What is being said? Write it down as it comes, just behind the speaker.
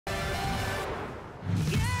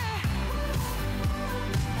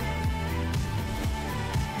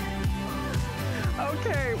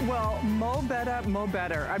Well, mo better, mo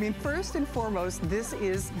better. I mean, first and foremost, this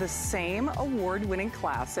is the same award-winning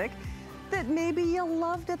classic that maybe you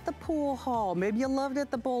loved at the pool hall, maybe you loved at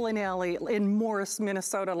the bowling alley in Morris,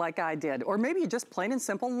 Minnesota like I did, or maybe you just plain and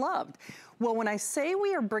simple loved. Well, when I say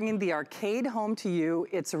we are bringing the arcade home to you,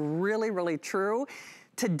 it's really, really true.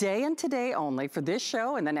 Today and today only for this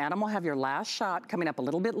show, and then Adam will have your last shot coming up a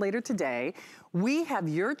little bit later today, we have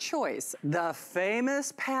your choice, the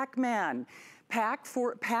famous PacMan. Pack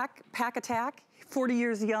Attack, 40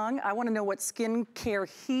 years young. I want to know what skincare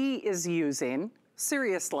he is using.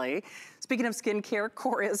 Seriously. Speaking of skincare,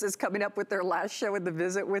 Chorus is coming up with their last show at the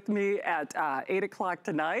Visit with me at 8 o'clock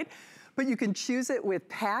tonight. But you can choose it with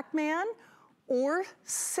PacMan or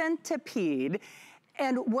Centipede.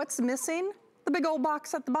 And what's missing? The big old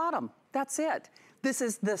box at the bottom. That's it. This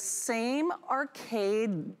is the same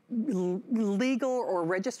arcade legal or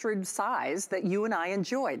registered size that you and I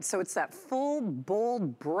enjoyed. So it's that full,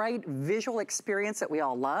 bold, bright visual experience that we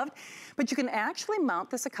all loved. But you can actually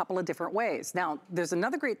mount this a couple of different ways. Now, there's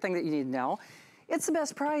another great thing that you need to know. It's the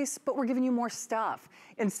best price, but we're giving you more stuff.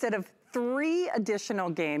 Instead of 3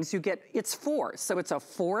 additional games, you get, it's 4. So it's a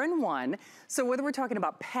 4-in-1. So whether we're talking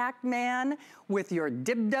about PacMan with your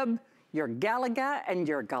Dib-Dub, your Galaga, and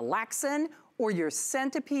your Galaxian, or your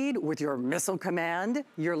Centipede with your Missile Command,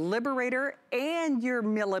 your Liberator, and your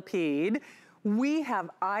Millipede. We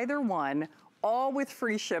have either one, all with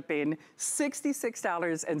free shipping,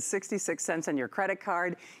 $66.66 on your credit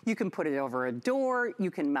card. You can put it over a door,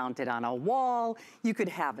 you can mount it on a wall, you could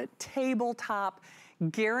have it tabletop,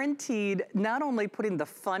 guaranteed not only putting the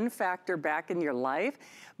fun factor back in your life,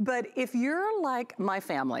 but if you're like my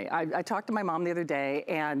family, I talked to my mom the other day,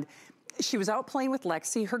 and she was out playing with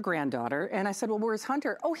Lexi, her granddaughter, and I said, well, where's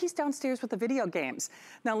Hunter? Oh, he's downstairs with the video games.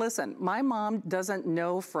 Now listen, my mom doesn't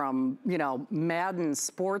know from, you know, Madden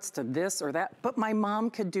sports to this or that, but my mom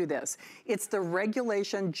could do this. It's the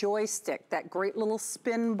regulation joystick, that great little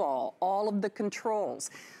spin ball, all of the controls.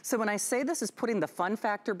 So when I say this is putting the fun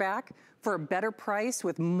factor back for a better price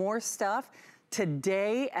with more stuff,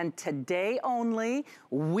 today and today only,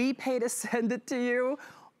 we pay to send it to you,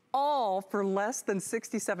 all for less than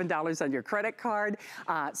 $67 on your credit card.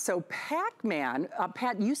 So PacMan,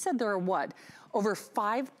 Pat, you said there are what? Over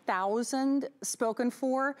 5,000 spoken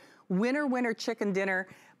for? Winner, winner, chicken dinner.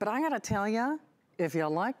 But I gotta tell you, if you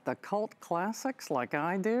like the cult classics like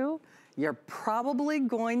I do, you're probably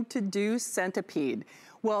going to do Centipede.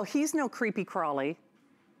 Well, he's no creepy crawly.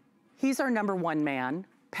 He's our #1 man,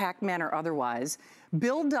 PacMan or otherwise.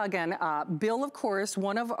 Bill Duggan, Bill, of course,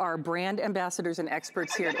 one of our brand ambassadors and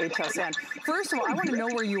experts here at HSN. First of all, I want to know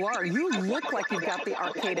where you are. You look like you've got the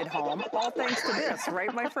arcade at home, all thanks to this,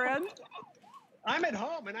 right, my friend? I'm at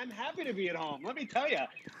home, and I'm happy to be at home. Let me tell you,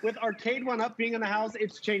 with Arcade1Up being in the house,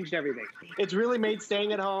 it's changed everything. It's really made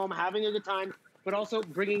staying at home, having a good time, but also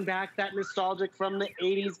bringing back that nostalgic from the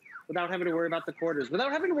 80s without having to worry about the quarters,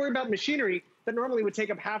 without having to worry about machinery that normally would take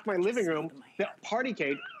up half my living room, the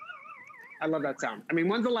Partycade. I love that sound. I mean,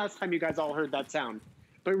 when's the last time you guys all heard that sound?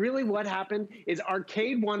 But really what happened is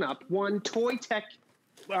Arcade1Up won the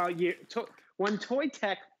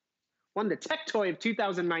tech toy of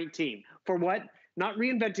 2019. For what? Not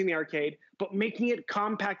reinventing the arcade, but making it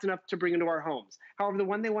compact enough to bring into our homes. However, the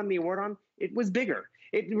one they won the award on, it was bigger.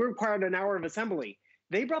 It required an hour of assembly.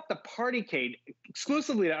 They brought the Partycade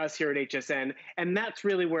exclusively to us here at HSN, and that's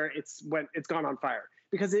really where it's gone on fire,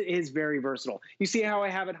 because it is very versatile. You see how I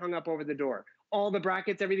have it hung up over the door. All the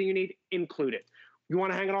brackets, everything you need, included. You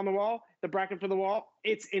want to hang it on the wall? The bracket for the wall,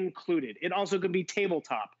 it's included. It also could be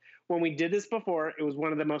tabletop. When we did this before, it was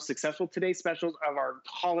one of the most successful Today Specials of our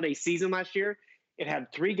holiday season last year. It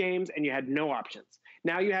had 3 games, and you had no options.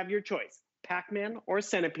 Now you have your choice. PacMan or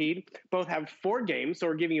Centipede, both have 4 games, so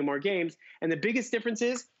we're giving you more games. And the biggest difference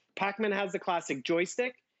is PacMan has the classic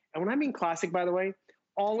joystick. And when I mean classic, by the way,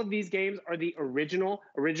 all of these games are the original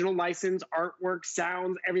license, artwork,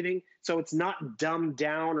 sounds, everything. So it's not dumbed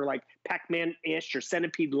down or like PacMan-ish or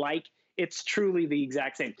Centipede-like. It's truly the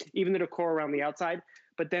exact same, even the decor around the outside.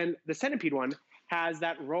 But then the Centipede one has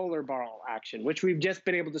that roller ball action, which we've just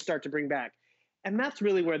been able to start to bring back. And that's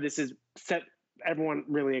really where this is set everyone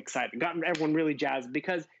really excited, gotten everyone really jazzed,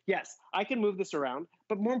 because yes, I can move this around,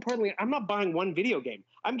 but more importantly, I'm not buying 1 video game.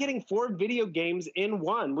 I'm getting 4 video games in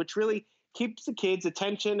one, which really keeps the kids'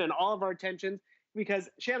 attention and all of our attention. Because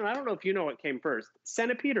Shannon, I don't know if you know what came first,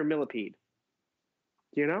 Centipede or Millipede?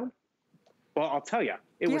 Do you know? Well, I'll tell you.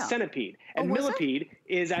 It was Centipede. And Millipede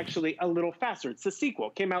is actually a little faster. It's the sequel.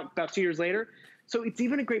 Came out about 2 years later. So it's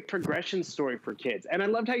even a great progression story for kids. And I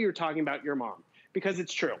loved how you were talking about your mom, because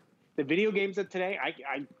it's true. The video games of today,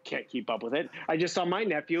 I can't keep up with it. I just saw my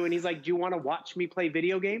nephew, and he's like, do you want to watch me play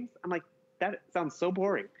video games? I'm like, that sounds so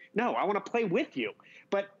boring. No, I want to play with you.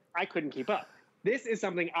 But I couldn't keep up. This is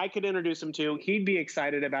something I could introduce him to. He'd be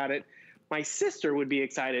excited about it. My sister would be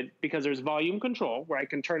excited because there's volume control where I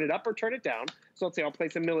can turn it up or turn it down. So let's say I'll play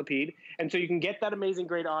some Millipede. And so you can get that amazing,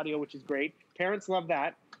 great audio, which is great. Parents love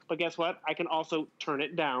that. But guess what? I can also turn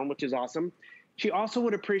it down, which is awesome. She also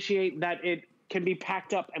would appreciate that it can be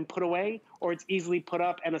packed up and put away, or it's easily put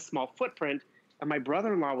up and a small footprint. And my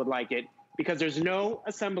brother-in-law would like it because there's no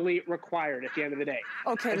assembly required at the end of the day.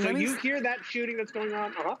 Okay, and so you hear that shooting that's going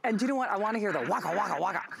on. And do you know what? I want to hear the waka, waka,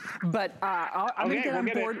 waka. But I'm going to get on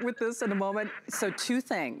board with this in a moment. So 2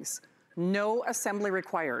 things. No assembly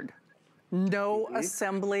required. No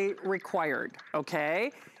assembly required,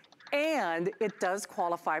 okay? And it does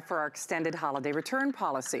qualify for our extended holiday return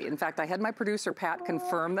policy. In fact, I had my producer, Pat,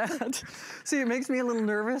 confirm that. See, it makes me a little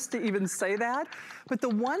nervous to even say that. But the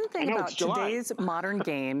one thing about today's modern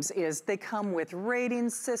games is they come with rating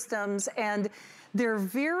systems, and they're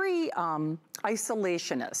very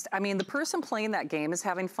isolationist. I mean, the person playing that game is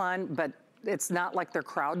having fun, but it's not like they're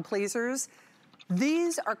crowd pleasers.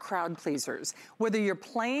 These are crowd pleasers. Whether you're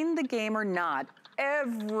playing the game or not,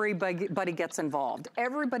 everybody gets involved.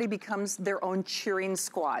 Everybody becomes their own cheering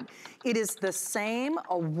squad. It is the same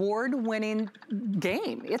award-winning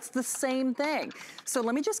game. It's the same thing. So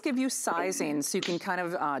let me just give you sizing so you can kind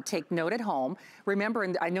of take note at home. Remember,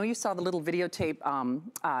 and I know you saw the little videotape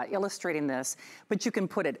illustrating this, but you can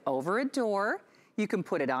put it over a door. You can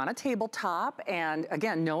put it on a tabletop, and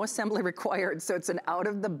again, no assembly required, so it's an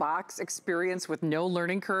out-of-the-box experience with no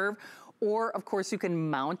learning curve. Or, of course, you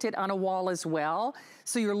can mount it on a wall as well.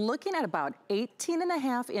 So you're looking at about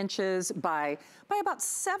 18.5 inches by about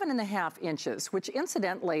 7.5 inches, which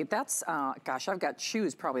incidentally, that's, gosh, I've got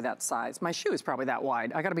shoes probably that size. My shoe is probably that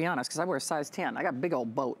wide. I gotta be honest, because I wear a size 10. I got big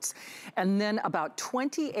old boats. And then about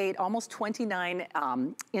 28, almost 29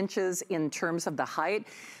 inches in terms of the height.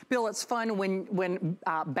 Bill, it's fun when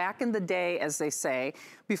back in the day, as they say,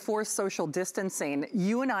 before social distancing,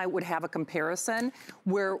 you and I would have a comparison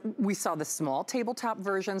where we saw the small tabletop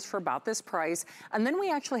versions for about this price, and then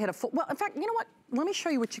we actually had a full, well, in fact, you know what? Let me show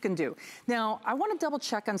you what you can do. Now, I want to double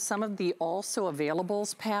check on some of the also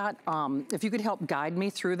availables, Pat, if you could help guide me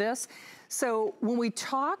through this. So when we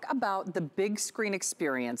talk about the big screen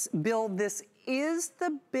experience, Bill, this is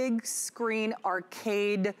the big screen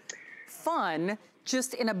arcade fun,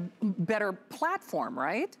 just in a better platform,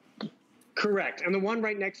 right? Correct. And the one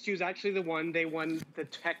right next to you is actually the one they won the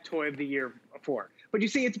Tech Toy of the Year for. But you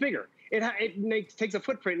see, it's bigger. It takes a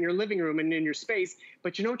footprint in your living room and in your space,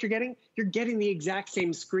 but you know what you're getting? You're getting the exact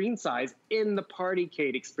same screen size in the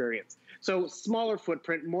Partycade experience. So smaller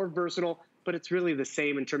footprint, more versatile, but it's really the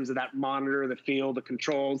same in terms of that monitor, the feel, the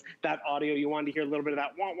controls, that audio. You wanted to hear a little bit of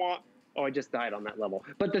that wah-wah. Oh, I just died on that level.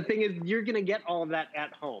 But the thing is, you're going to get all of that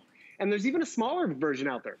at home. And there's even a smaller version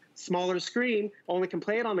out there. Smaller screen, only can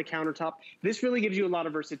play it on the countertop. This really gives you a lot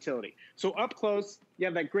of versatility. So up close, you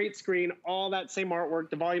have that great screen, all that same artwork,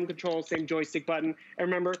 the volume control, same joystick button. And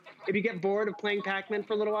remember, if you get bored of playing PacMan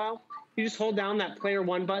for a little while, you just hold down that player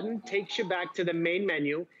 1 button, takes you back to the main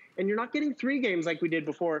menu, and you're not getting 3 games like we did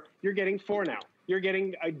before. You're getting 4 now. You're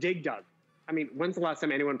getting a Dig Dug. I mean, when's the last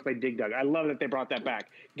time anyone played Dig Dug? I love that they brought that back.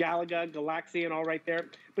 Galaga, Galaxian, all right there.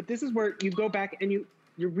 But this is where you go back and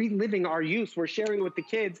you're reliving our youth. We're sharing with the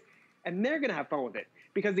kids, and they're going to have fun with it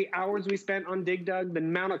because the hours we spent on Dig Dug, the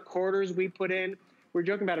amount of quarters we put in. We were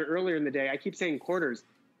joking about it earlier in the day. I keep saying quarters.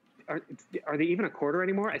 Are they even a quarter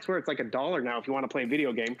anymore? I swear it's like $1 now if you want to play a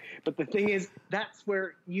video game. But the thing is, that's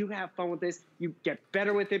where you have fun with this. You get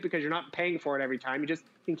better with it because you're not paying for it every time. You just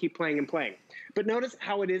can keep playing and playing. But notice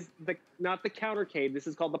how it is not the countercade. This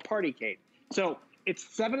is called the Partycade. So it's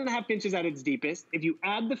 7.5 inches at its deepest. If you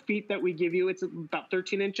add the feet that we give you, it's about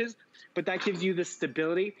 13 inches, but that gives you the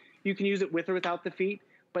stability. You can use it with or without the feet.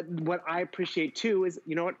 But what I appreciate too is,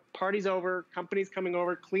 you know what, party's over, company's coming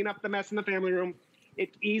over, clean up the mess in the family room. It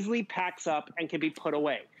easily packs up and can be put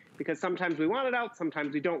away because sometimes we want it out,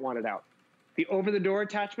 sometimes we don't want it out. The over-the-door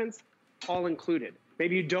attachments, all included.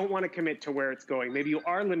 Maybe you don't want to commit to where it's going. Maybe you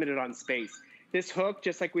are limited on space. This hook,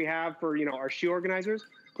 just like we have for, our shoe organizers,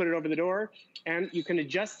 put it over the door, and you can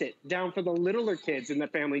adjust it down for the littler kids in the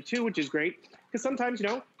family too, which is great because sometimes,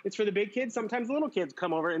 it's for the big kids. Sometimes little kids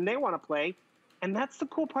come over and they want to play, and that's the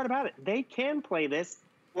cool part about it. They can play this.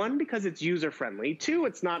 1, because it's user-friendly. 2,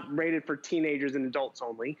 it's not rated for teenagers and adults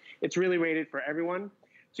only. It's really rated for everyone.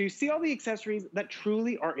 So you see all the accessories that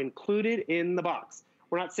truly are included in the box.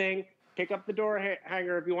 We're not saying pick up the door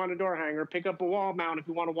hanger if you want a door hanger, pick up a wall mount if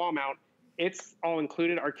you want a wall mount. it's all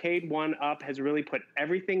included. Arcade1Up has really put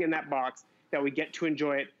everything in that box that we get to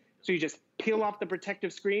enjoy it. So you just peel off the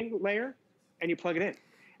protective screen layer and you plug it in.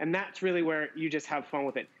 And that's really where you just have fun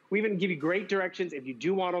with it. We even give you great directions if you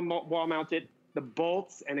do want to wall mount it. The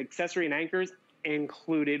bolts and accessory and anchors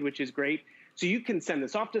included, which is great. So you can send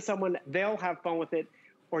this off to someone, they'll have fun with it,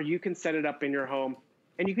 or you can set it up in your home,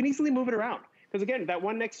 and you can easily move it around. Because again, that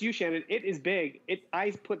one next to you, Shannon, it is big.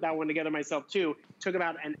 I put that one together myself too. It took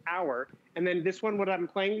about an hour. And then this one, when I'm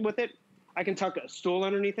playing with it, I can tuck a stool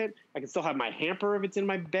underneath it. I can still have my hamper if it's in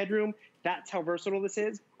my bedroom. That's how versatile this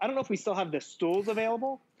is. I don't know if we still have the stools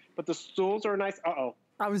available, but the stools are nice. Uh-oh.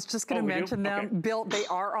 I was just going to mention them. Okay. Bill, they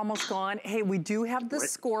are almost gone. Hey, we do have the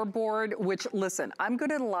scoreboard, which, listen, I'm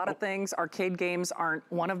good at a lot of things. Arcade games aren't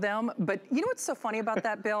one of them. But you know what's so funny about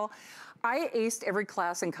that, Bill? I aced every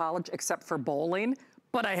class in college except for bowling,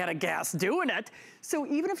 but I had a gas doing it. So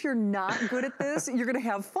even if you're not good at this, you're going to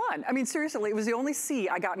have fun. I mean, seriously, it was the only C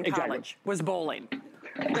I got in college was bowling.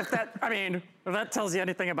 If that tells you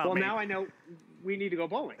anything about me. Well, now I know. We need to go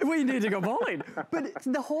bowling. We need to go bowling. But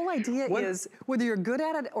the whole idea is, whether you're good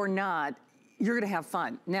at it or not, you're gonna have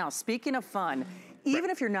fun. Now, speaking of fun, even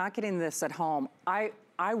if you're not getting this at home, I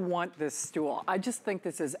want this stool. I just think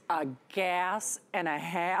this is a gas and a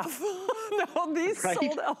half. No, these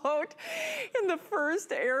sold out in the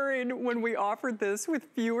first airing when we offered this with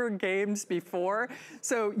fewer games before.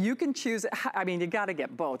 So you can choose, I mean, you gotta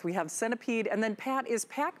get both. We have Centipede, and then Pat, is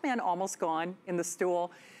PacMan almost gone in the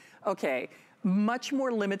stool? Okay. Much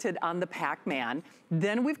more limited on the PacMan.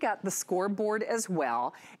 Then we've got the scoreboard as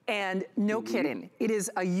well. And no kidding, it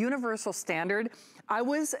is a universal standard. I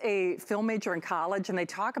was a film major in college, and they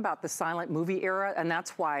talk about the silent movie era, and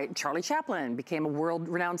that's why Charlie Chaplin became a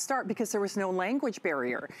world-renowned star, because there was no language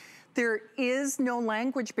barrier. There is no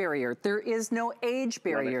language barrier. There is no age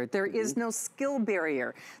barrier. There is no skill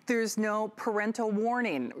barrier. There's no parental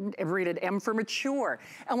warning, rated M for mature.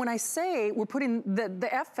 And when I say we're putting the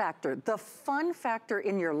F factor, the fun factor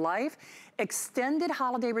in your life, extended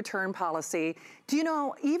holiday return policy. Do you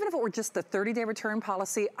know, even if it were just the 30-day return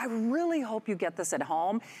policy, I really hope you get this at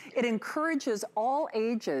home. It encourages all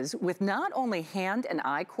ages with not only hand and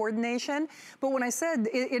eye coordination, but when I said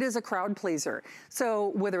it is a crowd pleaser. So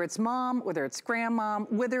whether it's mom, whether it's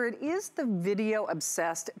grandmom, whether it is the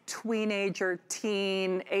video-obsessed teenager,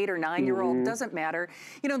 teen, 8 or 9-year-old, doesn't matter.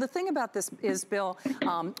 You know, the thing about this is, Bill,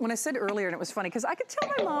 when I said earlier, and it was funny, because I could tell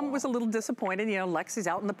my mom was a little disappointed. You know, Lexi's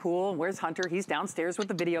out in the pool, and where's Hunter? He's downstairs with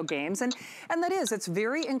the video games, and that is, it's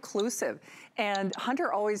very inclusive. And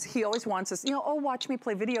Hunter he always wants us, you know, oh, watch me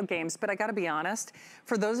play video games. But I got to be honest,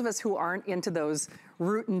 for those of us who aren't into those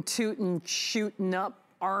rootin', tootin', shooting up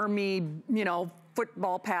army, you know,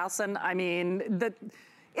 football passing, I mean,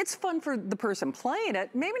 it's fun for the person playing it,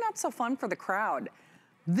 maybe not so fun for the crowd.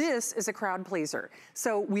 This is a crowd pleaser.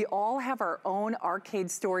 So we all have our own arcade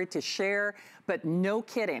story to share, but no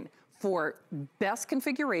kidding. For best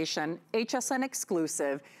configuration, HSN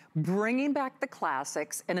exclusive, bringing back the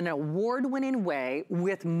classics in an award-winning way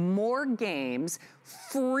with more games,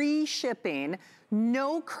 free shipping,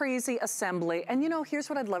 no crazy assembly. And you know, here's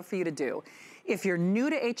what I'd love for you to do. If you're new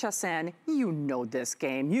to HSN, you know this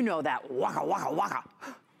game. You know that waka waka waka.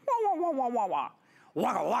 Wah wah wah wah wah.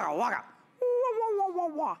 Waka waka waka. Wah wah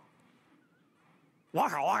wah wah.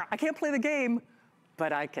 Waka waka. I can't play the game,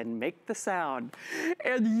 but I can make the sound.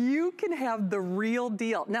 And you can have the real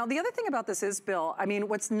deal. Now, the other thing about this is, Bill, I mean,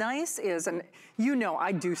 what's nice is, and you know,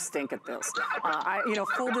 I do stink at this. You know,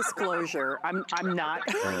 full disclosure, I'm not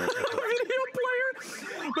a video player,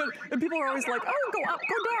 and people are always like, oh, go up,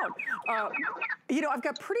 go down. You know, I've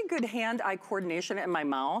got pretty good hand-eye coordination in my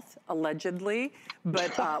mouth, allegedly,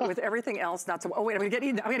 but with everything else, not so, oh wait, I'm gonna get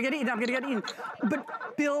eaten, I'm gonna get eaten, I'm gonna get eaten. But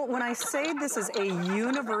Bill, when I say this is a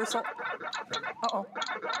universal, uh-oh.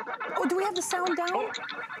 Oh, do we have the sound down?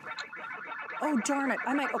 Oh, darn it.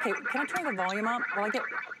 I might, okay, can I turn the volume up? Well,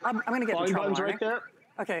 I'm gonna get in trouble. Volume button's right there.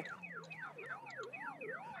 Okay.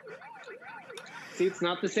 See, it's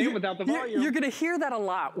not the same without the volume. You're gonna hear that a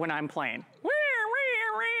lot when I'm playing.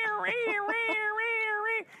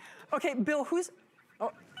 Okay, Bill, who's,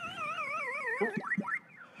 oh.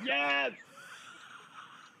 Yes!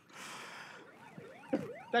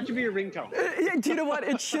 That should be your ringtone. Do you know what?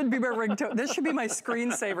 It should be my ringtone. This should be my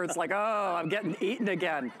screensaver. It's like, oh, I'm getting eaten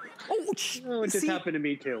again. Oh, it just happened to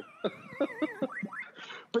me too.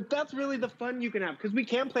 But that's really the fun you can have, because we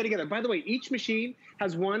can play together. By the way, each machine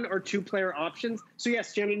has 1 or 2 player options. So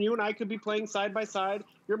yes, Shannon, you and I could be playing side by side.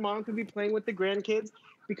 Your mom could be playing with the grandkids,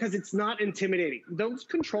 because it's not intimidating. Those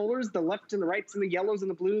controllers, the left and the rights and the yellows and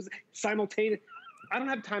the blues, simultaneous, I don't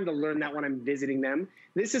have time to learn that when I'm visiting them.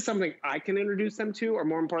 This is something I can introduce them to, or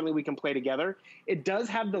more importantly, we can play together. It does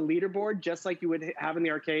have the leaderboard, just like you would have in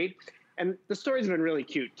the arcade. And the story's been really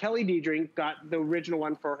cute. Kelly Dedring got the original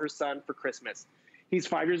one for her son for Christmas. He's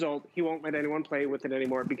 5 years old. He won't let anyone play with it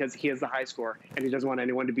anymore because he has the high score, and he doesn't want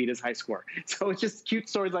anyone to beat his high score. So it's just cute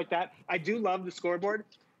stories like that. I do love the scoreboard.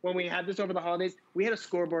 When we had this over the holidays, we had a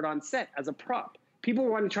scoreboard on set as a prop. People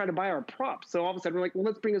wanted to try to buy our props. So all of a sudden, we're like, well,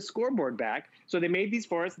 let's bring a scoreboard back. So they made these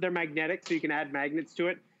for us. They're magnetic, so you can add magnets to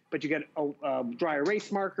it. But you get a dry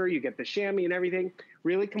erase marker. You get the chamois and everything.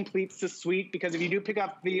 Really completes the suite, because if you do pick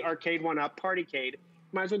up the Arcade1Up Partycade,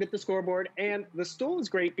 might as well get the scoreboard. And the stool is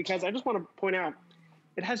great because I just want to point out,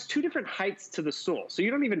 it has 2 different heights to the stool. So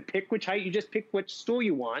you don't even pick which height, you just pick which stool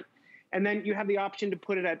you want. And then you have the option to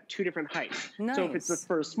put it at 2 different heights. Nice. So if it's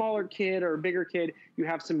for a smaller kid or a bigger kid, you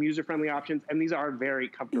have some user-friendly options, and these are very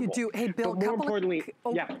comfortable. You do. Hey, Bill, but more importantly,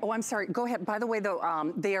 I'm sorry. Go ahead. By the way,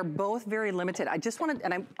 though, they are both very limited. I just want to,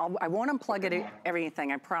 and I won't unplug it,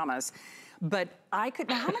 everything, I promise. But I could,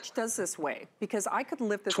 now how much does this weigh? Because I could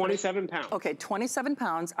lift this. 27 pounds. Okay, 27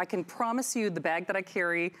 pounds. I can promise you the bag that I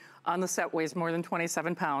carry on the set weighs more than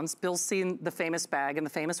 27 pounds. Bill's seen the famous bag and the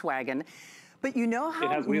famous wagon. But you know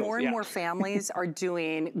how more and more families are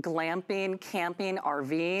doing glamping, camping,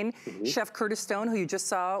 RVing? Chef Curtis Stone, who you just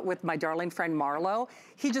saw with my darling friend Marlo,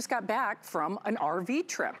 he just got back from an RV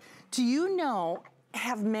trip. Do you know,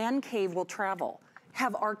 have Man Cave will travel?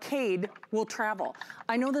 Have Arcade will travel.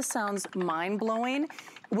 I know this sounds mind-blowing.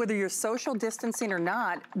 Whether you're social distancing or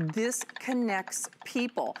not, this connects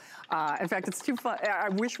people. In fact, it's too fun. I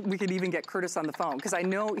wish we could even get Curtis on the phone, because I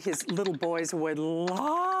know his little boys would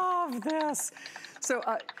love this. So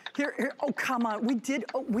here, oh, come on.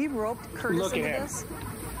 We roped Curtis into this.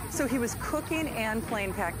 So he was cooking and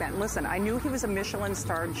playing PacMan. Listen, I knew he was a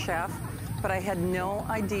Michelin-starred chef, but I had no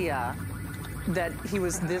idea that he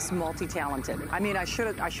was this multi-talented. I mean, I should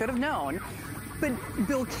have known. But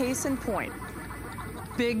Bill, case in point,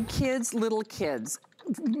 big kids, little kids,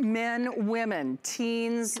 men, women,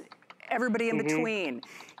 teens, everybody in between.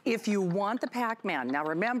 If you want the PacMan, now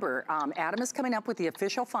remember, Adam is coming up with the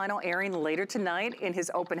official final airing later tonight in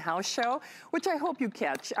his open house show, which I hope you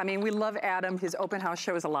catch. I mean, we love Adam. His open house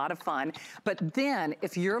show is a lot of fun. But then,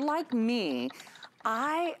 if you're like me,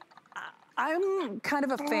 I'm kind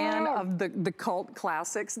of a fan of the cult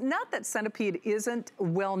classics. Not that Centipede isn't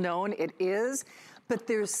well known, it is, but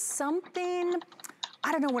there's something,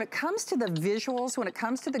 I don't know, when it comes to the visuals, when it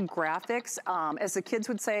comes to the graphics, as the kids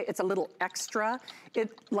would say, it's a little extra. It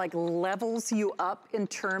like levels you up in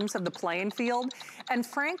terms of the playing field. And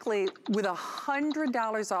frankly, with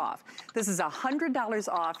 $100 off, this is $100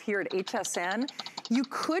 off here at HSN, you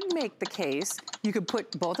could make the case, you could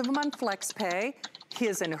put both of them on FlexPay,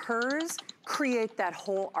 his and hers, create that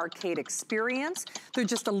whole arcade experience. They're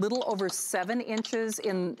just a little over 7 inches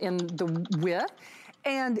in the width,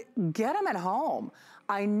 and get them at home.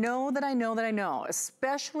 I know,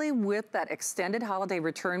 especially with that extended holiday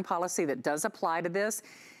return policy that does apply to this,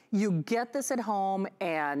 you get this at home,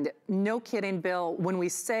 and no kidding, Bill, when we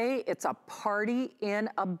say it's a party in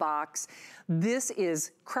a box, this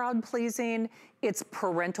is crowd pleasing, it's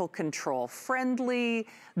parental control friendly,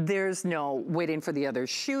 there's no waiting for the other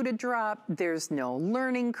shoe to drop, there's no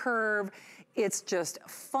learning curve, it's just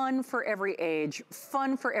fun for every age,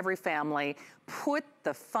 fun for every family. Put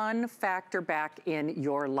the fun factor back in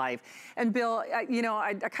your life. And Bill, you know,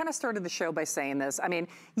 I kind of started the show by saying this. I mean,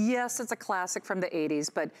 yes, it's a classic from the 80s,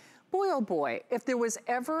 but boy, oh boy, if there was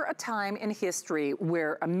ever a time in history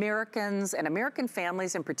where Americans and American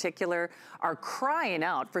families in particular are crying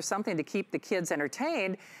out for something to keep the kids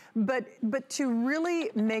entertained, but to really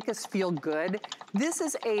make us feel good, this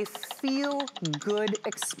is a feel-good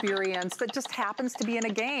experience that just happens to be in a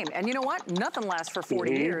game. And you know what? Nothing lasts for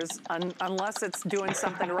 40 years unless it's doing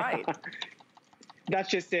something right. That's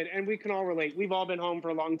just it. And we can all relate. We've all been home for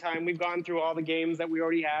a long time. We've gone through all the games that we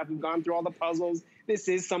already have. We've gone through all the puzzles. This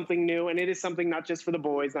is something new, and it is something not just for the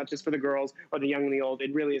boys, not just for the girls or the young and the old.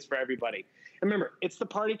 It really is for everybody. And remember, it's the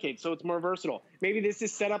Partycade, so it's more versatile. Maybe this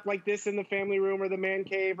is set up like this in the family room or the man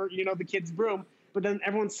cave or, you know, the kids' room, but then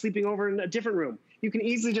everyone's sleeping over in a different room. You can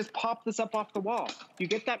easily just pop this up off the wall. You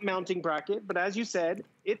get that mounting bracket, but as you said,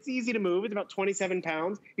 it's easy to move. It's about 27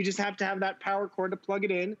 pounds. You just have to have that power cord to plug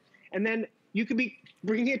it in, and then you could be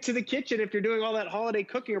bringing it to the kitchen if you're doing all that holiday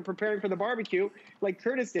cooking or preparing for the barbecue like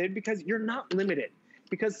Curtis did, because you're not limited.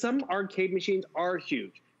 Because some arcade machines are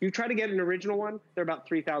huge. If you try to get an original one, they're about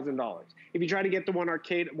 $3,000. If you try to get the one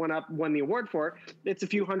Arcade1Up won the award for, it's a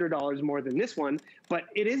few $100s more than this one, but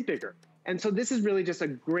it is bigger. And so this is really just a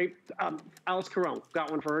great, Alice Caron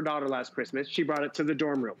got one for her daughter last Christmas. She brought it to the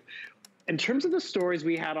dorm room. In terms of the stories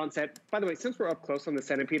we had on set, by the way, since we're up close on the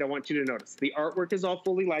Centipede, I want you to notice the artwork is all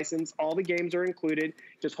fully licensed. All the games are included.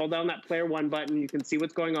 Just hold down that player 1 button. You can see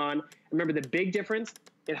what's going on. Remember the big difference?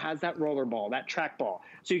 It has that roller ball, that track ball.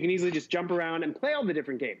 So you can easily just jump around and play all the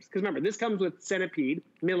different games. Because remember, this comes with Centipede,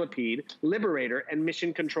 Millipede, Liberator, and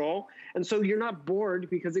Mission Control. And so you're not bored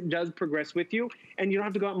because it does progress with you. And you don't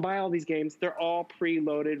have to go out and buy all these games. They're all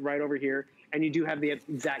preloaded right over here. And you do have the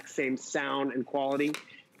exact same sound and quality.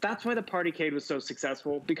 That's why the Partycade was so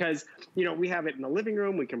successful, because, you know, we have it in the living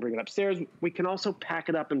room, we can bring it upstairs, we can also pack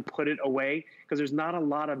it up and put it away, because there's not a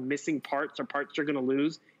lot of missing parts or parts you're going to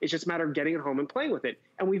lose. It's just a matter of getting it home and playing with it.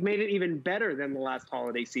 And we've made it even better than the last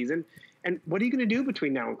holiday season. And what are you going to do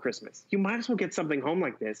between now and Christmas? You might as well get something home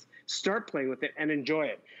like this, start playing with it, and enjoy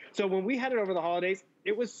it. So when we had it over the holidays,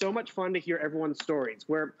 it was so much fun to hear everyone's stories,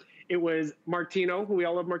 where it was Martino, who we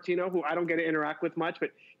all love Martino, who I don't get to interact with much,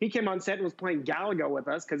 but he came on set and was playing Galaga with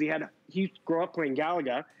us because he grew up playing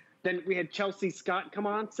Galaga. Then we had Chelsea Scott come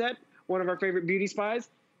on set, one of our favorite beauty spies.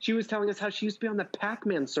 She was telling us how she used to be on the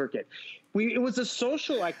PacMan circuit. It was a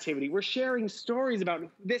social activity. We're sharing stories about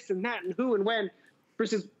this and that and who and when,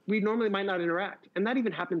 versus we normally might not interact. And that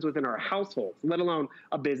even happens within our households, let alone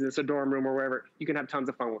a business, a dorm room, or wherever. You can have tons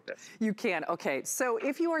of fun with this. You can. Okay, so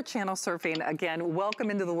if you are channel surfing, again, welcome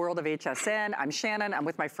into the world of HSN. I'm Shannon. I'm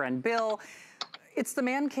with my friend Bill. It's the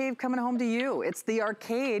man cave coming home to you. It's the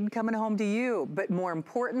arcade coming home to you. But more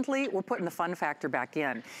importantly, we're putting the fun factor back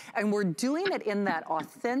in. And we're doing it in that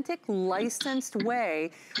authentic, licensed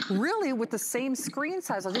way, really with the same screen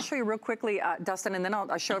size. I'll just show you real quickly, Dustin, and then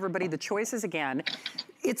I'll show everybody the choices again.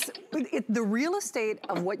 The real estate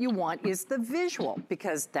of what you want is the visual,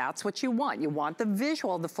 because that's what you want. You want the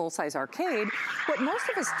visual of the full-size arcade. What most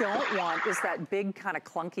of us don't want is that big kind of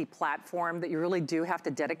clunky platform that you really do have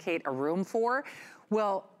to dedicate a room for.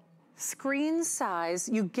 Well, screen size,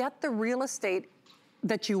 you get the real estate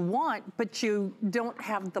that you want, but you don't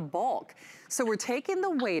have the bulk. So we're taking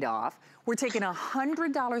the weight off. We're taking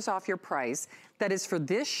 $100 off your price. That is for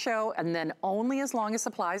this show, and then only as long as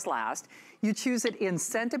supplies last. You choose it in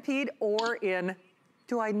Centipede or in,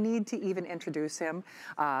 do I need to even introduce him?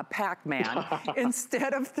 PacMan.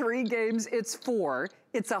 Instead of 3 games, it's 4.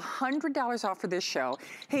 It's $100 off for this show.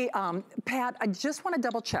 Hey, Pat, I just want to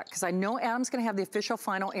double check, because I know Adam's going to have the official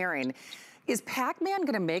final airing. Is PacMan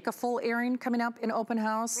going to make a full airing coming up in Open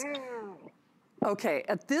House? Okay,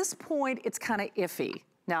 at this point, it's kind of iffy.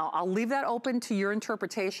 Now, I'll leave that open to your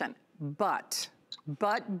interpretation, but,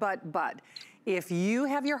 if you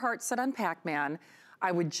have your heart set on PacMan,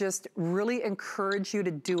 I would just really encourage you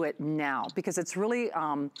to do it now, because it's really,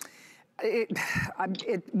 I'm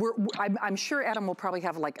sure Adam will probably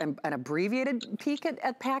have like an abbreviated peek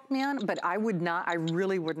at PacMan, but I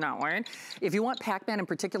really would not want. If you want PacMan in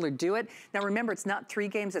particular, do it. Now remember, it's not 3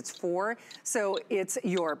 games, it's 4. So it's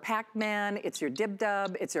your PacMan, it's your Dib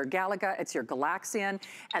Dub, it's your Galaga, it's your Galaxian,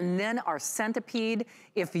 and then our Centipede.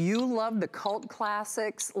 If you love the cult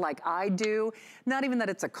classics like I do, not even that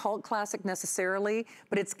it's a cult classic necessarily,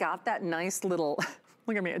 but it's got that nice little,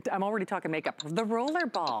 look at me, I'm already talking makeup. The roller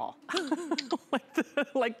ball,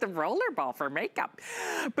 like the roller ball for makeup.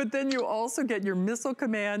 But then you also get your Missile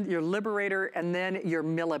Command, your Liberator, and then your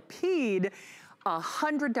Millipede,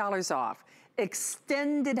 $100 off.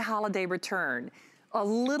 Extended holiday return. A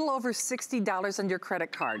little over $60 on your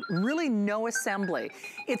credit card. Really no assembly.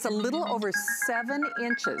 It's a little over 7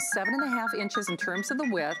 inches, 7.5 inches in terms of the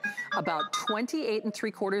width, about 28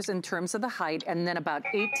 3/4 in terms of the height, and then about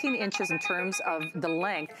 18 inches in terms of the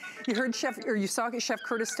length. You heard you saw Chef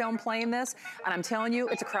Curtis Stone playing this, and I'm telling you,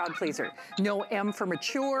 it's a crowd pleaser. No M for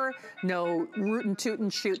mature, no rootin' tootin'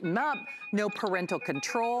 shootin' up, no parental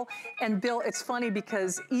control. And Bill, it's funny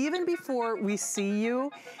because even before we see you,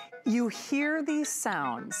 you hear these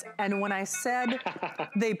sounds, and when I said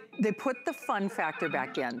they put the fun factor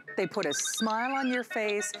back in, they put a smile on your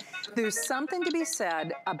face. There's something to be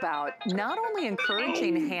said about not only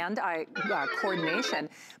encouraging hand-eye coordination,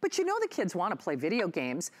 but you know the kids want to play video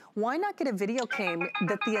games. Why not get a video game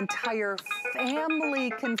that the entire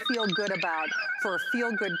family can feel good about for a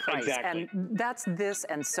feel-good price? Exactly. And that's this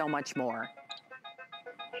and so much more.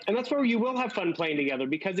 And that's where you will have fun playing together,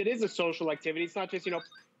 because it is a social activity. It's not just, you know,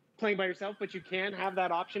 playing by yourself, but you can have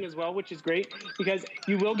that option as well, which is great, because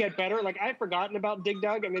you will get better. Like, I had forgotten about Dig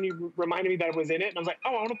Dug, and then you reminded me that it was in it, and I was like,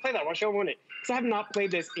 oh, I want to play that. I want to show everyone it, because I have not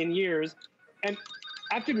played this in years. And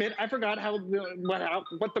I have to admit, I forgot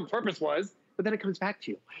what the purpose was, but then it comes back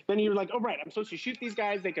to you. Then you're like, oh, right, I'm supposed to shoot these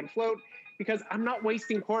guys. They can float, because I'm not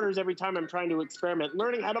wasting quarters every time I'm trying to experiment.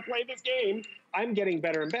 Learning how to play this game, I'm getting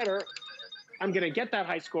better and better. I'm going to get that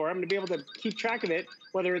high score. I'm going to be able to keep track of it,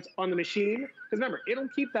 whether it's on the machine. Because remember, it'll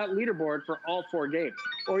keep that leaderboard for all 4 games.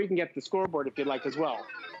 Or you can get the scoreboard if you'd like as well.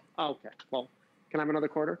 Okay, well, can I have another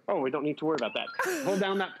quarter? Oh, we don't need to worry about that. Hold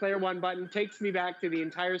down that player 1 button, takes me back to the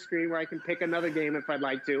entire screen where I can pick another game if I'd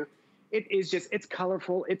like to. It is just, it's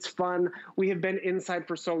colorful, it's fun. We have been inside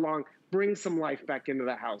for so long. Bring some life back into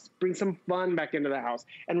the house. Bring some fun back into the house.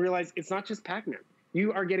 And realize it's not just Pac-Man.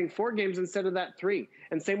 You are getting 4 games instead of that 3.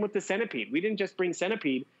 And same with the Centipede. We didn't just bring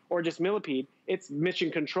Centipede or just Millipede. It's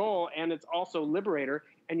Mission Control, and it's also Liberator,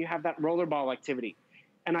 and you have that rollerball activity.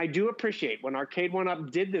 And I do appreciate when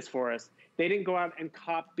Arcade1Up did this for us, they didn't go out and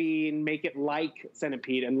copy and make it like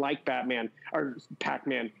Centipede and like Batman or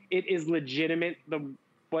Pac-Man. It is legitimate,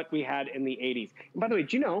 what we had in the 80s. And by the way,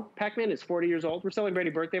 do you know Pac-Man is 40 years old? We're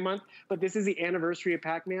celebrating birthday month, but this is the anniversary of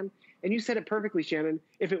Pac-Man. And you said it perfectly, Shannon.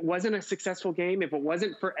 If it wasn't a successful game, if it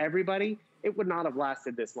wasn't for everybody, it would not have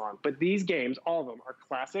lasted this long. But these games, all of them, are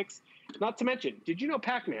classics. Not to mention, did you know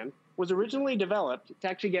Pac-Man was originally developed to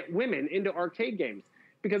actually get women into arcade games?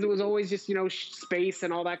 Because it was always just, you know, space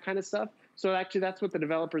and all that kind of stuff. So actually, that's what the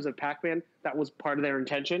developers of Pac-Man, that was part of their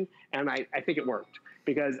intention. And I think it worked,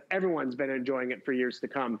 because everyone's been enjoying it for years to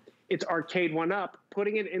come. It's Arcade1Up,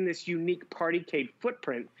 putting it in this unique Partycade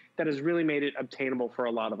footprint that has really made it obtainable for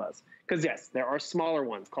a lot of us. Because yes, there are smaller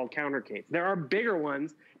ones called countercades. There are bigger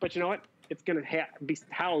ones, but you know what? It's gonna be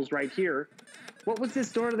housed right here. What was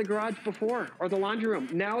this door to the garage before? Or the laundry room?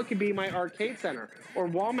 Now it could be my arcade center, or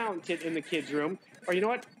wall mounted in the kids' room. Or you know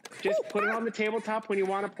what? Just put it on the tabletop when you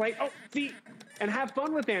want to play. Oh, see, and have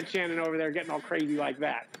fun with Aunt Shannon over there getting all crazy like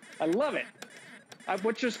that. I love it.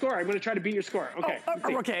 What's your score? I'm going to try to beat your score. Okay.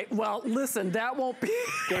 Okay. Well, listen, that won't be.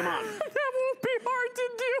 Game on. That won't be hard to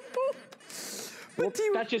do. But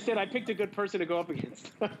well, that's just it. I picked a good person to go up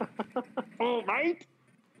against. Oh, right?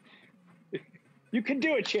 You can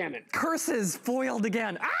do it, Shannon. Curses foiled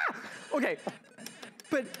again. Ah! Okay.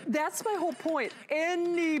 But that's my whole point.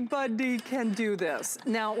 Anybody can do this.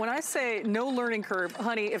 Now, when I say no learning curve,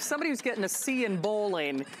 honey, if somebody who's getting a C in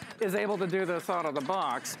bowling is able to do this out of the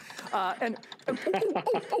box,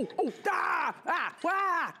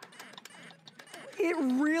 it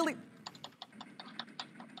really...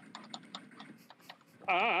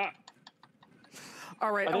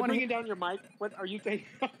 All right, I want to bring down your mic. What are you saying?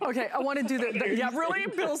 Okay, I want to do that. Yeah, really?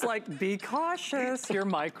 Bill's like, be cautious. Your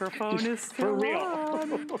microphone is still for real.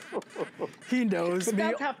 on. He knows but me.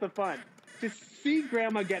 That's half the fun. To see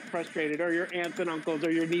grandma get frustrated, or your aunts and uncles, or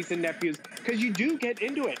your niece and nephews, because you do get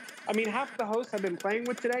into it. I mean, half the hosts I've been playing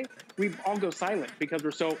with today, we all go silent because we're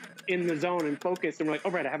so in the zone and focused, and we're like, oh,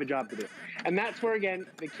 right, I have a job to do. And that's where, again,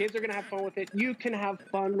 the kids are going to have fun with it. You can have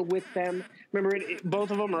fun with them. Remember, both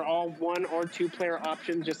of them are all 1 or 2 player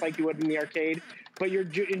options, just like you would in the arcade, but you're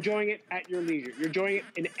enjoying it at your leisure. You're enjoying it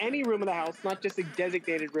in any room of the house, not just a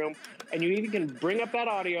designated room, and you even can bring up that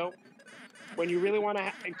audio when you really want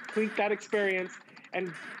to tweak that experience.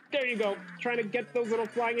 And there you go, trying to get those little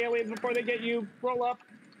flying aliens before they get you. Roll up.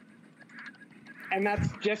 And that's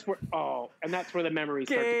just where, and that's where the memories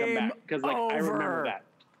start to come back. Because like, I remember that.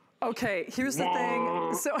 Okay, here's the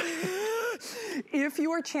thing. So if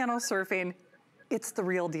you are channel surfing, it's the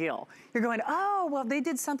real deal. You're going, oh, well, they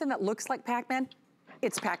did something that looks like Pac-Man.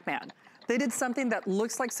 It's Pac-Man. They did something that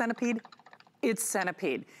looks like Centipede. It's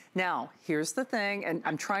Centipede. Now, here's the thing, and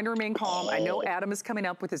I'm trying to remain calm. I know Adam is coming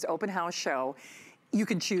up with his open house show. You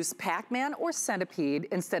can choose Pac-Man or Centipede.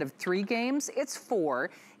 Instead of 3 games, it's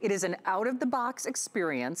 4. It is an out-of-the-box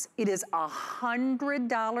experience. It is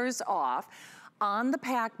 $100 off on the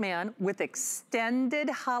Pac-Man with extended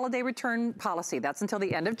holiday return policy. That's until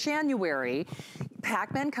the end of January.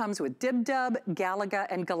 Pac-Man comes with Dib-Dub, Galaga,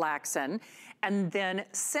 and Galaxian. And then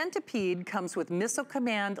Centipede comes with Missile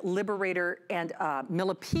Command, Liberator, and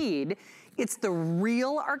Millipede. It's the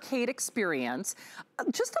real arcade experience.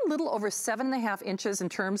 Just a little over 7.5 inches in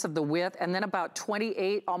terms of the width, and then about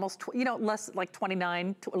 28, almost, less like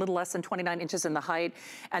 29, a little less than 29 inches in the height,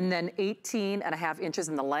 and then 18.5 inches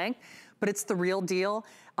in the length. But it's the real deal.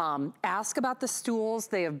 Ask about the stools.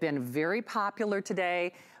 They have been very popular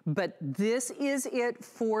today, but this is it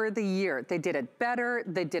for the year. They did it better.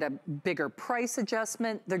 They did a bigger price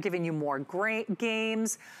adjustment. They're giving you more great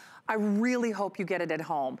games. I really hope you get it at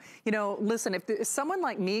home. Listen, if someone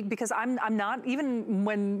like me, because I'm not, even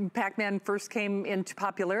when Pac-Man first came into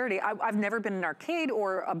popularity, I've never been an arcade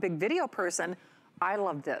or a big video person. I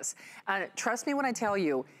love this. Trust me when I tell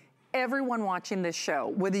you, everyone watching this show,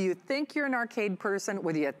 whether you think you're an arcade person,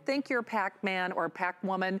 whether you think you're a Pac-Man or a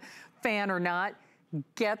Pac-Woman fan or not,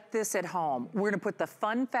 get this at home. We're gonna put the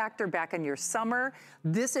fun factor back in your summer.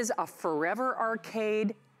 This is a forever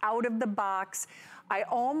arcade out of the box. I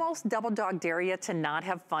almost double dog dare you to not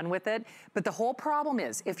have fun with it, but the whole problem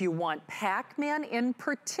is if you want PacMan in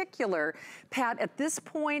particular, Pat, at this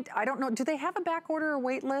point, I don't know, do they have a back order or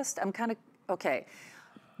wait list? I'm kind of, okay.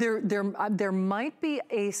 There might be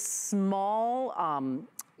a small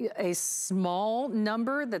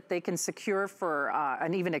number that they can secure for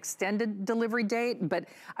an even extended delivery date, but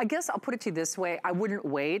I guess I'll put it to you this way, I wouldn't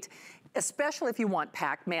wait, especially if you want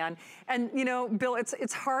PacMan. And you know, Bill,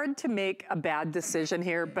 it's hard to make a bad decision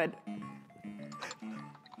here, but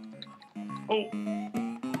oh,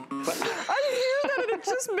 I hear that and it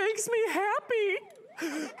just makes me happy.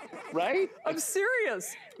 Right? I'm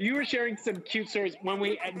serious. You were sharing some cute stories. When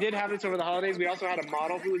we did have this over the holidays, we also had a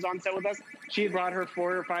model who was on set with us. She had brought her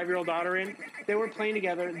 4 or 5-year-old daughter in. They were playing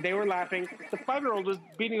together. They were laughing. The 5-year-old was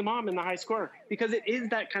beating the mom in the high score because it is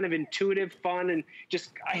that kind of intuitive fun and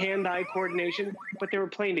just hand-eye coordination, but they were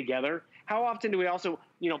playing together. How often do we also,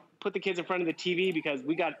 you know, put the kids in front of the TV because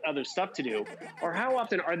we got other stuff to do? Or how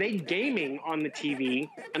often are they gaming on the TV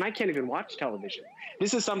and I can't even watch television?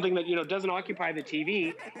 This is something that, you know, doesn't occupy the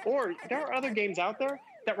TV. Or there are other games out there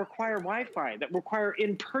that require Wi-Fi, that require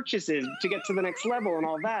in-purchases to get to the next level and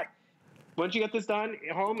all that. Once you get this done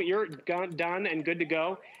at home, you're done and good to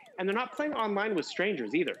go. And they're not playing online with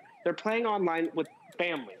strangers either. They're playing online with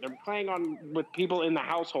family. They're playing on with people in the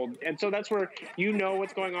household. And so that's where you know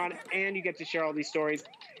what's going on and you get to share all these stories.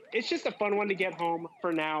 It's just a fun one to get home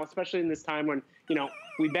for now, especially in this time when, you know,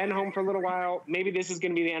 we've been home for a little while. Maybe this is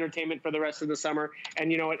going to be the entertainment for the rest of the summer.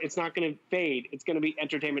 And you know what? It's not going to fade. It's going to be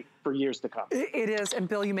entertainment for years to come. It is. And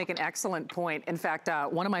Bill, you make an excellent point. In fact,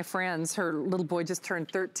 one of my friends, her little boy just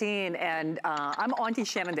turned 13 and I'm Auntie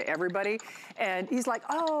Shannon to everybody. And he's like,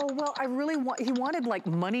 oh, well, I really want, he wanted like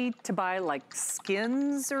money to buy like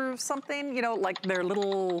skins or something, you know, like their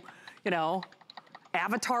little, you know,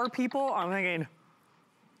 avatar people. I'm thinking,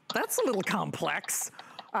 that's a little complex.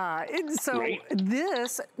 Right.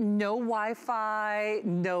 This, no Wi-Fi,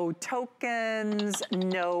 no tokens,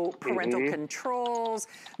 no parental controls,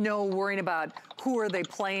 no worrying about who are they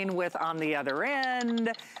playing with on the other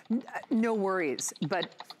end, no worries,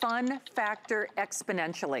 but fun factor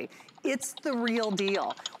exponentially. It's the real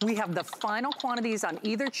deal. We have the final quantities on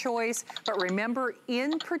either choice, but remember,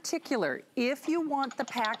 in particular, if you want the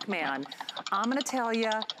PacMan, I'm gonna tell you,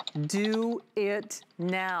 do it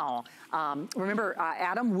now. Remember,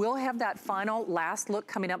 Adam will have that final last look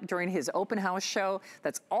coming up during his open house show.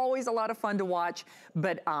 That's always a lot of fun to watch,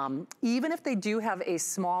 but even if they do have a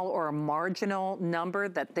small or a marginal number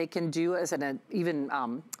that they can do as an even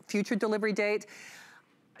future delivery date,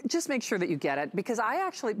 just make sure that you get it, because I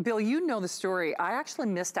actually, Bill, you know the story. I actually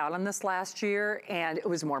missed out on this last year, and it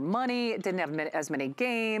was more money. It didn't have as many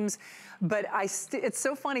games, but it's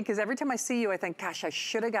so funny because every time I see you, I think, gosh, I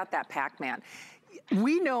should have got that PacMan.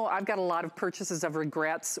 We know I've got a lot of purchases of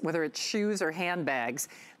regrets, whether it's shoes or handbags.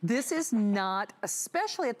 This is not,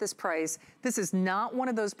 especially at this price, this is not one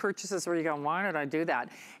of those purchases where you go, why did I do that?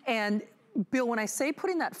 And Bill, when I say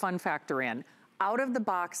putting that fun factor in, out of the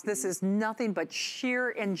box, this is nothing but sheer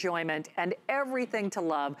enjoyment and everything to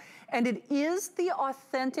love. And it is the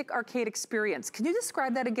authentic arcade experience. Can you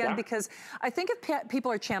describe that again? Yeah. Because I think if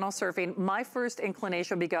people are channel surfing, my first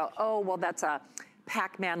inclination would be go, oh, well, that's a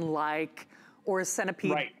PacMan-like or a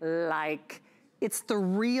Centipede-like. It's the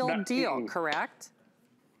real deal, correct?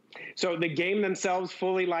 So the game themselves,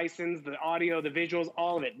 fully licensed, the audio, the visuals,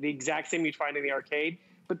 all of it, the exact same you'd find in the arcade.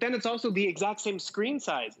 But then it's also the exact same screen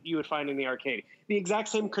size you would find in the arcade, the exact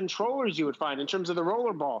same controllers you would find in terms of the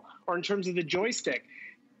rollerball or in terms of the joystick.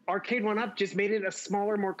 Arcade1Up just made it a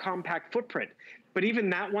smaller, more compact footprint. But even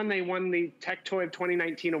that one they won the Tech Toy of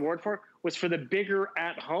 2019 award for was for the bigger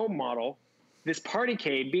at-home model. This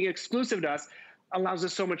Partycade, being exclusive to us, allows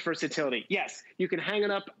us so much versatility. Yes, you can hang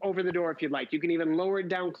it up over the door if you'd like. You can even lower it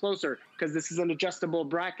down closer because this is an adjustable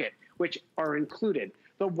bracket, which are included.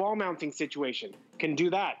 The wall mounting situation can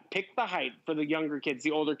do that. Pick the height for the younger kids,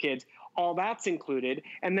 the older kids, all that's included.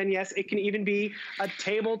 And then yes, it can even be a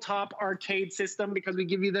tabletop arcade system because we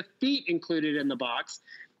give you the feet included in the box.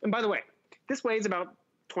 And by the way, this weighs about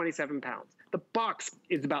 27 pounds. The box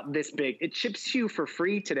is about this big. It ships you for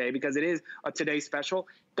free today because it is a Today Special.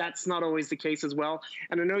 That's not always the case as well.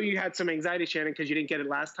 And I know you had some anxiety, Shannon, because you didn't get it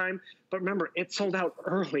last time. But remember, it sold out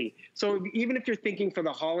early. So even if you're thinking for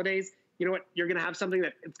the holidays, you know what? You're going to have something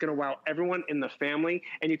that it's going to wow everyone in the family,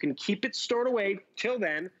 and you can keep it stored away till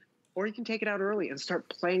then, or you can take it out early and start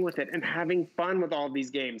playing with it and having fun with all of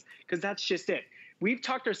these games, because that's just it. We've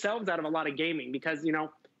talked ourselves out of a lot of gaming because, you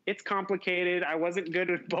know, it's complicated. I wasn't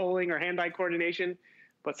good with bowling or hand-eye coordination,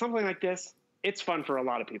 but something like this, it's fun for a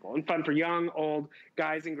lot of people and fun for young, old,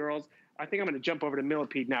 guys and girls. I think I'm going to jump over to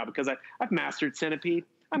Millipede now because I've mastered Centipede.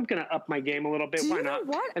 I'm going to up my game a little bit. Why not?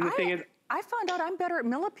 What? And the thing is, I found out I'm better at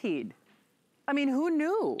Millipede. I mean, who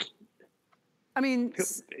knew? I mean,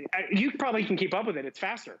 you probably can keep up with it. It's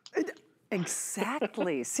faster.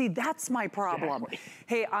 Exactly. See, that's my problem. Exactly.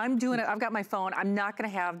 Hey, I'm doing it. I've got my phone. I'm not going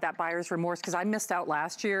to have that buyer's remorse because I missed out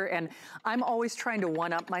last year, and I'm always trying to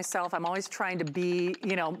one-up myself. I'm always trying to be,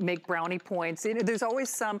 you know, make brownie points. There's always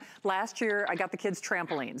some. Last year, I got the kids'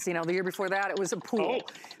 trampolines. You know, the year before that, it was a pool.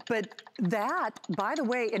 Oh. But that, by the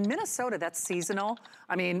way, in Minnesota, that's seasonal.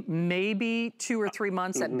 I mean, maybe 2 or 3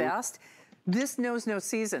 months at best. This knows no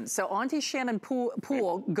season. So Auntie Shannon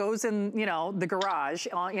pool goes in, you know, the garage.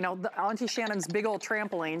 You know, Auntie Shannon's big old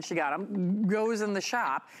trampoline, she got them, goes in the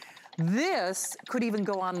shop. This could even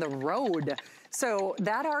go on the road. So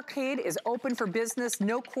that arcade is open for business,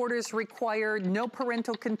 no quarters required, no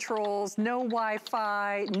parental controls, no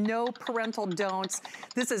Wi-Fi, no parental don'ts.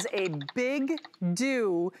 This is a big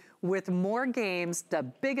do with more games, the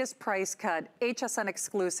biggest price cut, HSN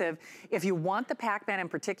exclusive. If you want the PacMan in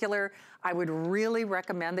particular, I would really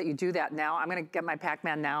recommend that you do that now. I'm gonna get my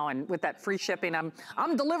PacMan now, and with that free shipping,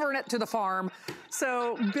 I'm delivering it to the farm.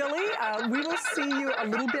 So, Billy, we will see you a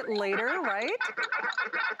little bit later, right?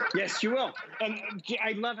 Yes, you will. And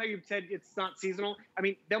I love how you said it's not seasonal. I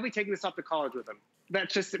mean, they'll be taking this off to college with them.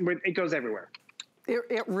 That's just, it goes everywhere.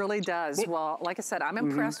 It really does. Well, like I said, I'm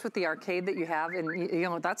impressed with the arcade that you have, and you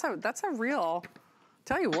know that's a real.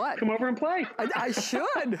 Tell you what. Come over and play. I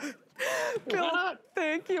should. Bill,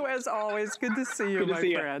 thank you as always. Good to see you, my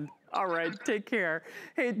friend. All right, take care.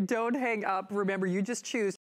 Hey, don't hang up. Remember, you just choose.